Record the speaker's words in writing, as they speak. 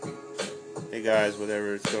Hey guys,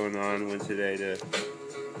 whatever's going on, went today to...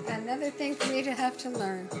 Another thing for me to have to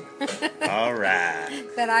learn. Alright.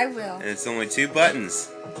 But I will. And it's only 2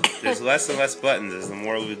 buttons. There's less and less buttons as the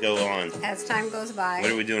more we go on. As time goes by.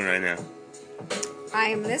 What are we doing right now? I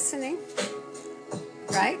am listening.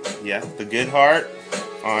 Right? Yeah, The Good Heart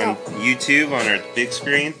on YouTube on our big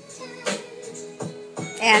screen.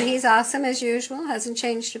 And he's awesome as usual. Hasn't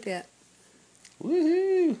changed a bit.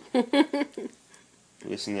 Woohoo!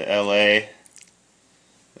 Listen to LA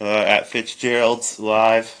at Fitzgerald's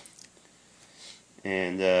live.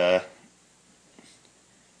 And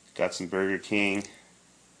got some Burger King.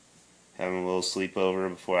 Having a little sleepover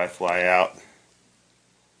before I fly out.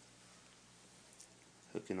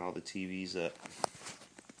 Hooking all the TVs up.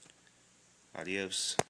 Adios.